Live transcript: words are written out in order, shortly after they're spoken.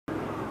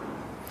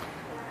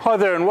Hi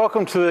there and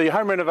welcome to the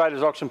Home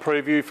Renovators auction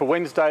preview for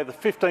Wednesday the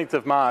 15th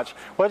of March.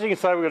 Well, as you can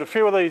see, we've got a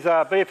few of these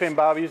BFM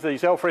Barbies,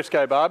 these al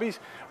fresco Barbies,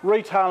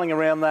 retailing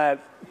around that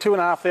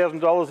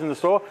 $2,500 in the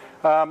store.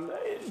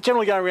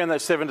 Generally going around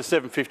that $7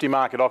 to $7.50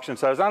 mark at auction,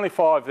 so there's only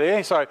 5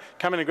 there, so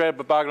come in and grab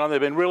a bargain on.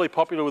 They've been really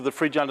popular with the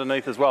fridge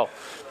underneath as well.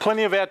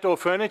 Plenty of outdoor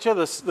furniture,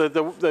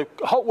 the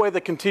hot weather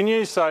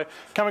continues, so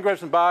come and grab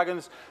some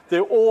bargains.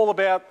 They're all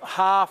about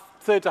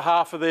third to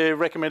half of their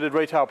recommended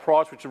retail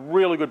price, which are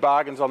really good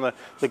bargains on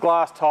the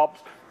glass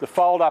tops, the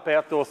fold-up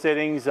outdoor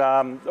settings,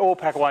 all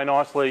pack away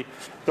nicely.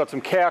 We've got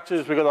some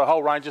couches, we've got a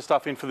whole range of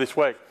stuff in for this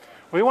week.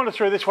 We wander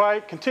through this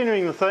way,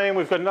 continuing the theme.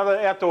 We've got another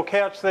outdoor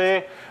couch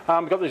there.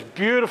 We've got this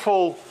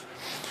beautiful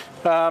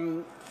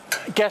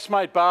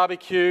gas-made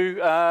barbecue.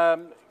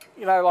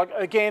 You know, like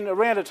again,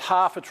 around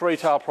half its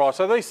retail price.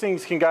 So these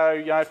things can go,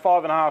 you know,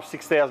 $5,500,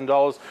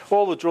 $6,000.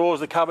 All the drawers,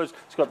 the cupboards.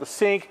 It's got the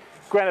sink,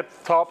 granite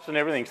tops and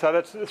everything. So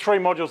that's 3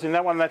 modules in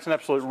that one. That's an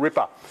absolute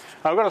ripper.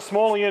 We've got a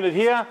smaller unit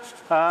here.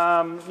 You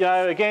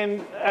know,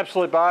 again,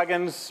 absolute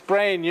bargains,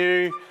 brand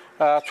new.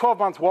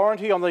 12-month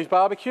warranty on these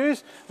barbecues,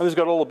 and this has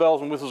got all the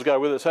bells and whistles to go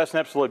with it, so that's an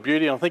absolute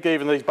beauty. And I think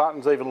even these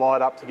buttons even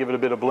light up to give it a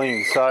bit of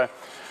bling. So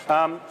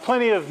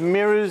plenty of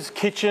mirrors,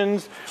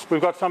 kitchens. We've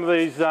got some of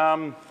these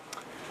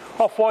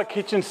off-white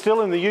kitchens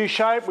still in the U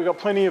shape. We've got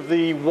plenty of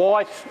the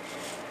white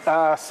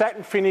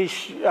satin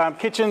finish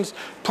kitchens,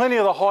 plenty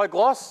of the high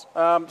gloss,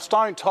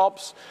 stone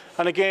tops,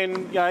 and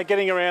again, you know,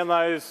 getting around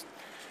those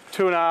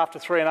 $2,500 to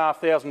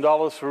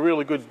 $3,500 for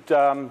really good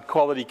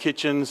quality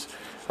kitchens.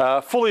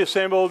 Fully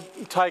assembled,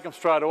 take them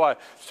straight away.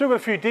 Still got a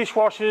few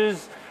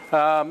dishwashers,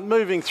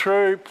 moving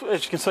through.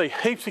 As you can see,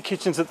 heaps of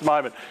kitchens at the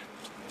moment.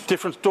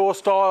 Different door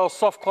styles,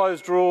 soft close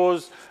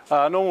drawers,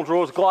 normal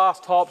drawers, glass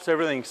tops,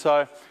 everything.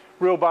 So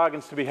real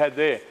bargains to be had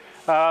there.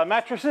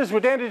 Mattresses, we're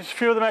down to just a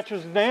few of the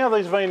mattresses now.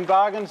 These have been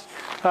bargains.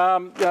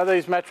 You know,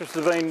 these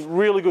mattresses have been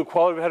really good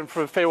quality. We've had them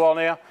for a fair while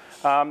now.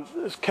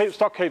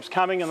 Stock keeps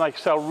coming and they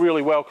sell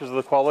really well because of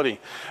the quality.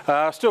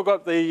 Still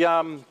got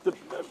the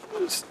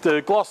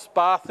gloss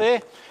bath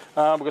there.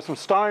 We've got some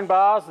stone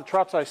bars, the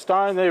Truzzo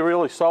stone. They're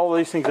really solid.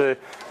 These things are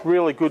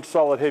really good,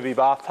 solid, heavy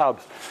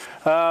bathtubs.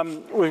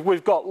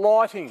 We've got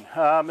lighting,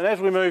 and as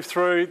we move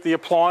through the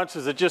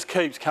appliances, it just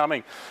keeps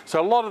coming.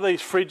 So a lot of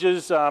these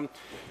fridges,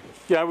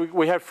 you know,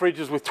 we have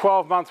fridges with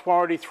 12-month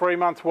warranty,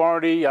 3-month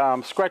warranty,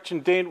 scratch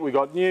and dent. We've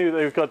got new,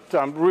 we've got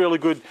really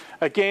good,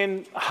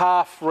 again,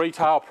 half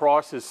retail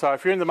prices. So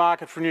if you're in the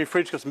market for a new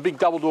fridge, got some big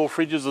double door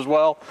fridges as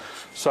well.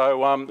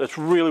 So it's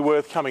really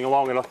worth coming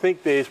along. And I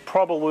think there's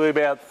probably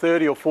about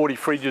 30 or 40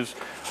 fridges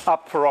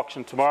up for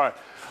auction tomorrow.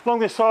 Along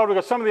this side, we've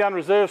got some of the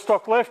unreserved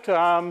stock left. We've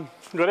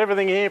got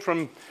everything here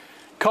from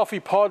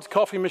coffee pods,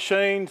 coffee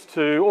machines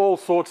to all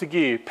sorts of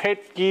gear,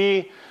 pet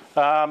gear,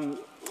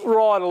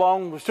 right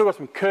along. We've still got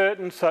some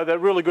curtains, so they're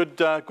really good,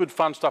 good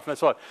fun stuff on that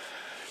side.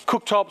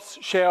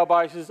 Cooktops, shower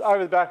bases.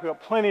 Over the back, we've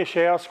got plenty of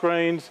shower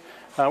screens.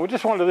 We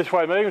just wanted this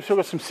way moving. We've still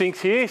got some sinks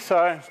here,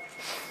 so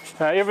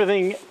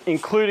everything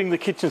including the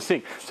kitchen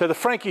sink. So the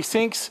Frankie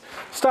sinks,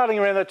 starting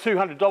around that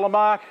 $200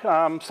 mark,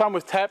 some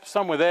with taps,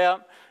 some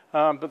without,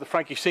 but the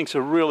Frankie sinks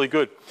are really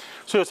good.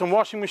 So we've got some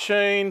washing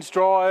machines,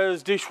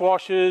 dryers,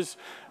 dishwashers.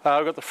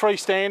 We've got the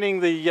freestanding,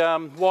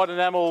 the white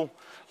enamel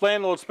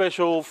landlord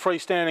special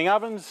freestanding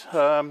ovens.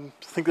 I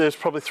think there's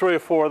probably 3 or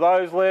 4 of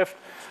those left.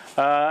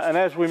 And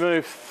as we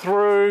move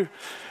through,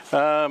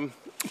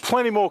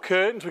 plenty more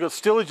curtains. We've got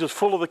stillages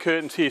full of the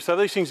curtains here. So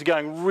these things are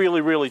going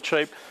really, really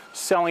cheap,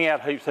 selling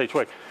out heaps each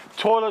week.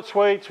 Toilet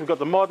suites, we've got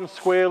the modern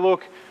square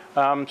look,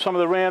 some of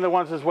the rounder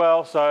ones as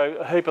well, so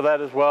a heap of that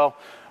as well.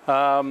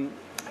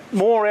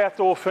 More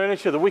outdoor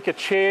furniture, the wicker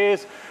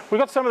chairs. We've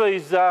got some of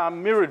these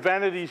mirrored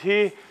vanities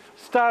here,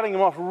 starting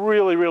them off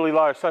really, really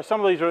low. So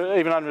some of these are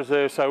even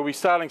unreserved. So we'll be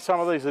starting some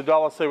of these at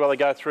 $1, see where they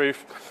go through.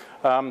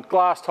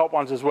 Glass top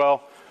ones as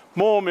well.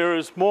 More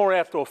mirrors, more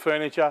outdoor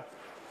furniture.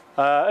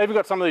 Even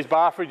got some of these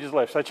bar fridges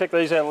left. So check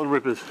these out, little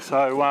rippers.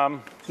 So, you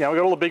know, we've got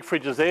all the big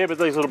fridges there, but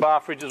these little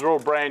bar fridges are all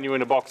brand new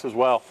in a box as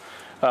well,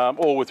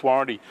 all with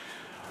warranty.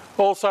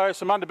 Also,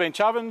 some underbench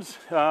ovens.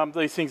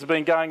 These things have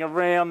been going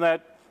around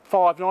that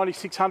 $590,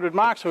 $600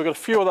 mark, so we've got a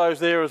few of those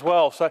there as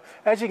well. So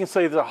as you can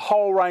see, there's a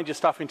whole range of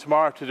stuff in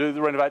tomorrow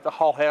to renovate the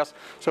whole house.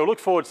 So I look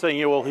forward to seeing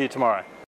you all here tomorrow.